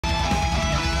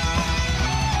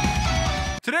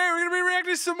back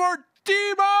to some more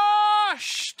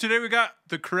Dimash! Today we got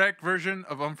the correct version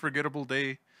of Unforgettable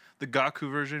Day, the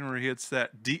GAKKU version where he hits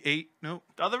that D8 note.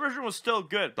 The other version was still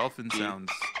good. Dolphin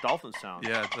sounds. Dolphin sounds.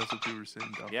 Yeah, that's what you were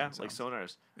saying. Dolphin yeah, sounds. like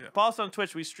sonars. Yeah. Follow us on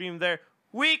Twitch. We stream there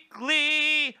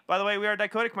weekly. By the way, we are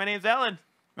Dicodec. My name's Alan.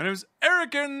 My name is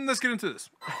Eric, and let's get into this.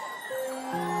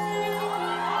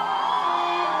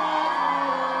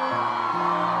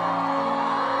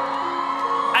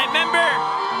 I remember.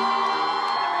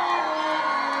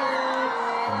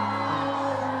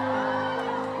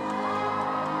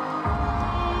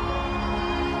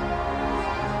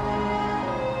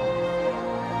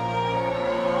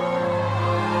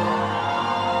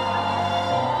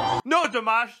 No,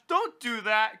 Dimash, don't do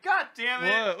that. God damn it.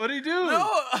 What? What'd he do? No.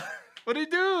 What'd he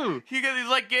do? He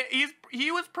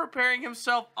was preparing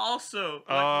himself also. Like,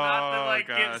 not to like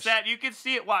get set. You can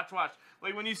see it. Watch.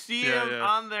 Like when you see him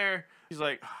on there, he's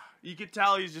like, you can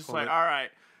tell he's just like, all right,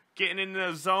 getting in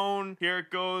the zone. Here it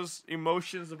goes.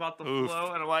 Emotions about the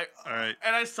flow, and I'm like, all right.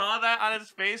 And I saw that on his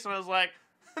face, and I was like,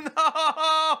 no.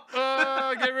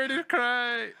 Oh, get ready to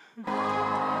cry.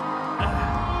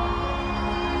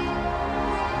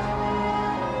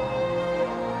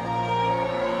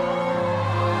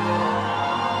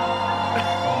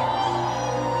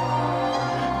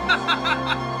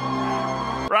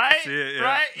 Right? Yeah,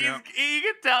 right? yeah. You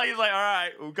can tell he's like, all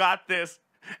right, we got this.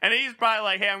 And he's probably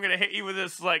like, hey, I'm going to hit you with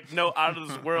this, like, note out of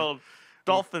this world.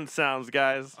 Dolphin sounds,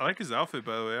 guys. I like his outfit,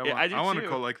 by the way. I want to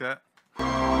call like that.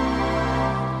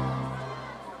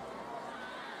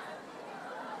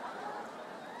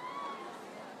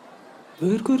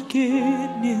 Bir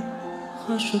көргеннен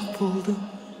ғашық болдым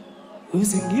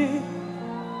өзіңе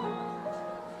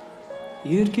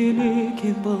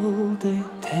еркелеген балдай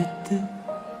тәтті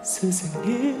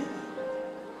сөзіңе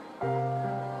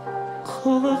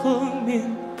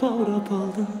қылығыңмен баурап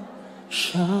алдың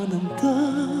жанымды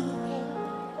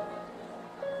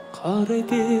қарай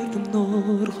бердім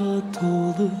нұрға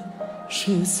толы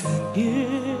жүзіңе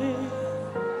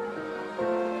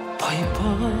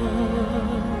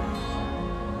пай-пай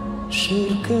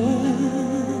шіркін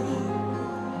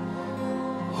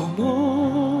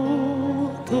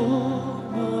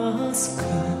ұмытылмас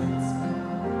күн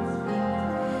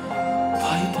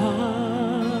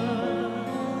пай-пай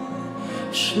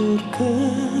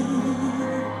шіркін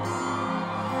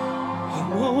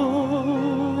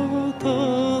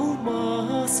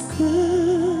ұмытылмас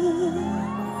күн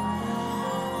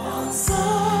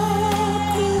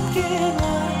аңсап күткен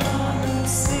арманым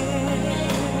сен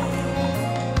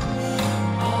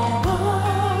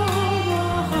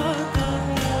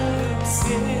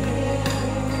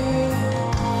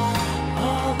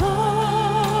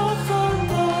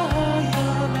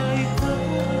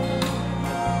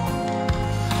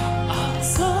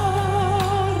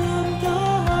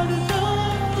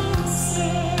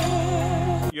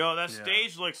Yo, that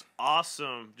stage looks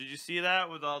awesome. Did you see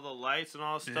that with all the lights and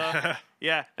all the stuff?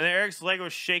 Yeah. And Eric's leg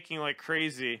was shaking like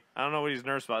crazy. I don't know what he's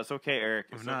nervous about. It's okay, Eric.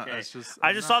 It's okay.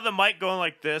 I just saw the mic going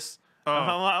like this. Oh.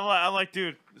 I'm like,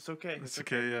 dude, it's okay. It's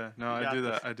okay, yeah. No, I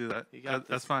do that.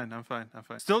 That's fine. I'm fine.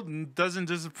 Still doesn't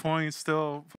disappoint.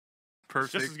 Still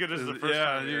perfect. It's just as good as the first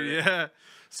time. Yeah.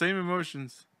 Same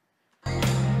emotions.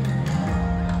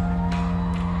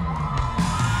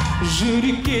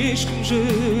 Жүрекке ешкім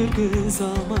жүргіз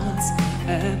алмас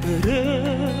әмірі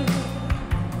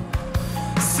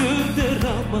сөндір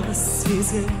алмас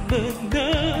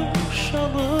сезімімнің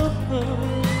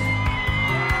жалынын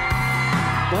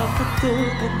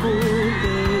бақыттымын бұл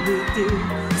әлемде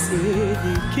сен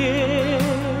екен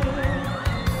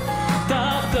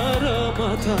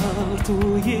тағдырыма тарту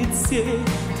етсе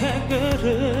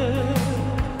тәңірім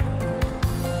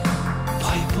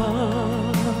пай-пай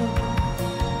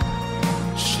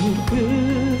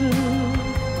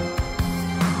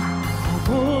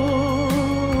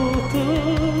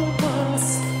ұмытылмас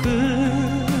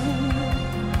күн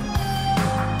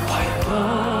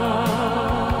пай-пай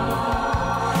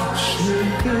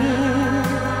шіркін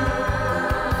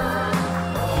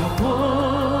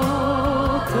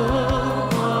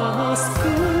ұмытылмас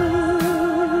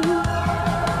күн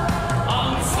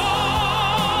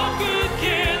аңсап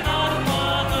күткен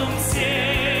арманым сен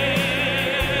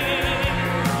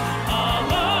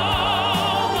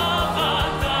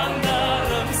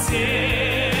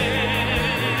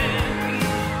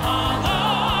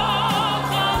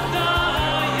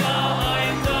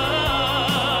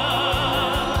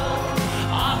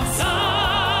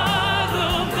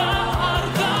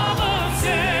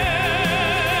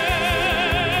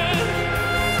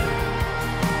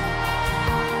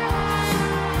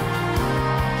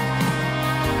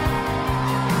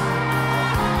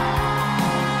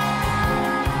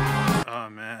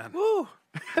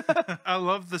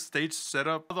love the stage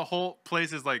setup. The whole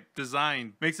place is like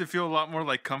designed, makes it feel a lot more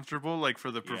like comfortable, like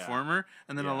for the performer,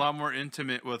 and then a lot more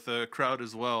intimate with the crowd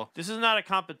as well. This is not a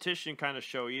competition kind of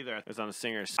show either. It's on the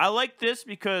singers. I like this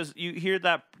because you hear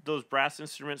those brass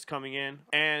instruments coming in,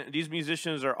 and these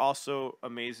musicians are also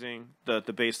amazing. The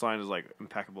bass line is like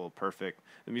impeccable, perfect.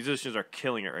 The musicians are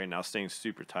killing it right now, staying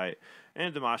super tight.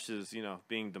 And Dimash is, you know,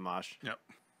 being Dimash. Yep.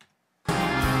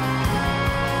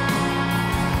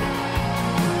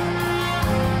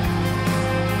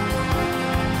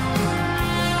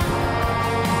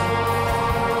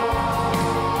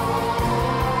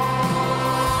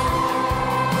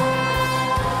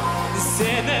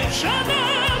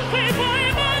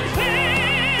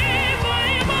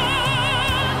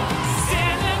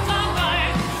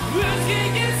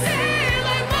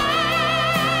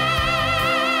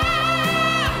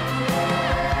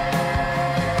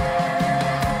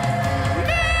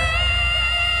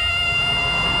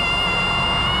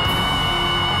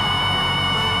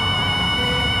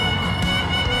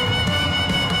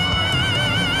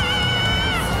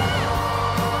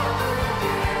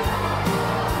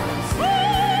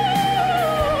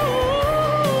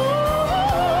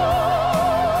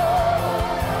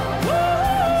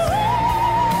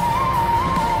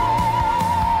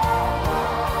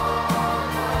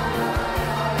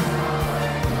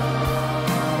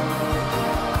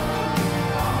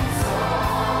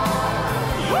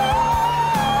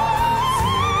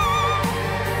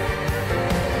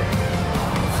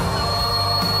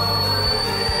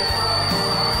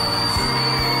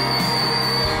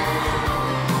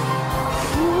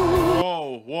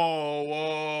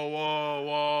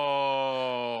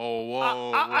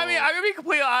 I mean, I'm gonna be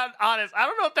completely honest. I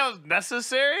don't know if that was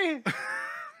necessary.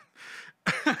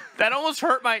 That almost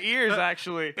hurt my ears,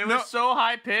 actually. It was so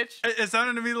high pitched. It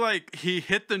sounded to me like he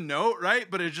hit the note, right?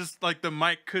 But it just like the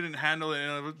mic couldn't handle it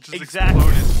and it just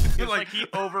exploded. It's like he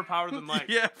overpowered the mic.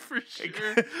 Yeah, for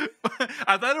sure.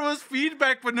 I thought it was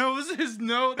feedback, but no, it was his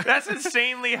note. That's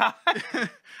insanely high.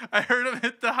 I heard him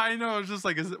hit the high note. I was just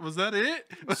like, was that it?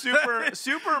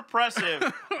 Super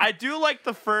impressive. I do like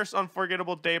the first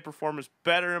Unforgettable Day performance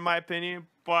better, in my opinion,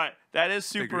 but that is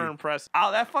super impressive.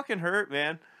 Ow, that fucking hurt,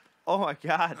 man. Oh my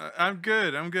god. I'm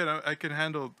good. I can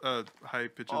handle high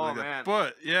pitches like that.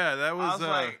 But yeah, that was, I was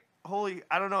like, holy,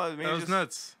 I don't know. Maybe that was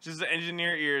nuts. Just the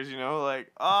engineer ears, you know,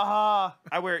 like, I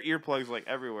wear earplugs like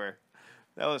everywhere.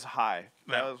 That was high.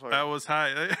 That was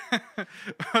high.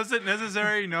 Was it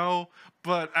necessary? No,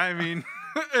 but I mean,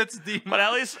 it's deep. But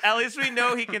at least we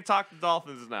know he can talk to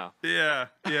dolphins now. Yeah.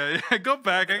 Go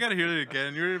back. I gotta hear it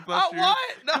again. You ready to blast what?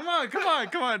 No.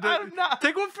 Come on. I'm not.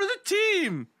 Take one for the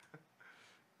team.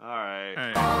 All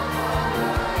right.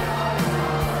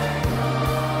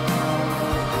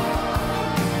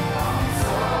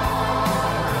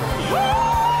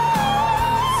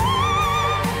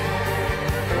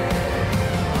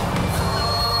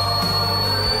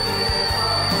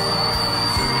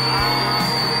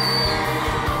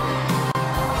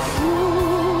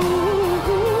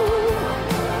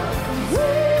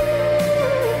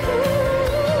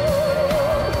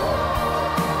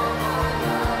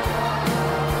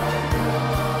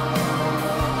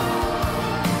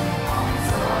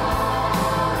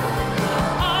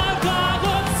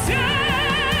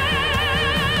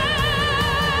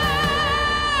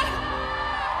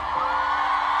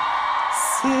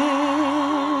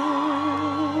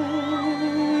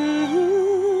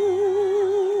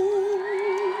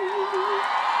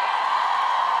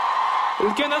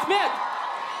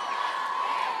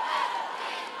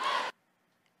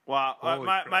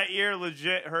 Wow, my ear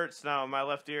legit hurts now, my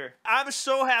left ear. I'm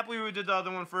so happy we did the other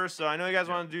one first, though. I know you guys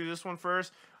want to do this one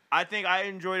first. I think I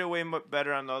enjoyed it way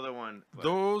better on the other one. But.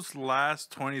 Those last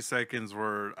 20 seconds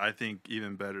were, I think,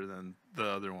 even better than the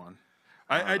other one.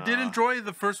 I did enjoy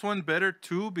the first one better,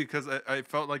 too, because I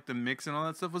felt like the mix and all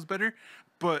that stuff was better.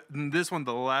 But in this one,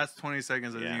 the last 20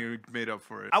 seconds, I think you made up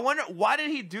for it. I wonder, why did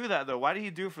he do that, though? Why did he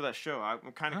do it for that show?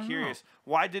 I'm kind of curious.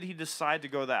 Why did he decide to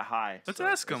go that high? Let's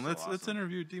ask him. Let's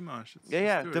interview Dimash.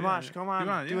 Dimash, come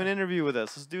on. Do an interview with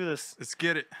us. Let's do this. Let's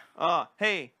get it.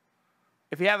 Hey,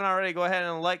 if you haven't already, go ahead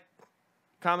and like,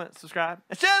 comment, subscribe,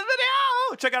 and share the video.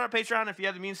 Check out our Patreon if you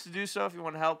have the means to do so, if you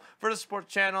want to help further support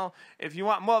the channel. If you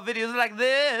want more videos like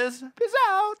this, peace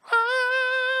out.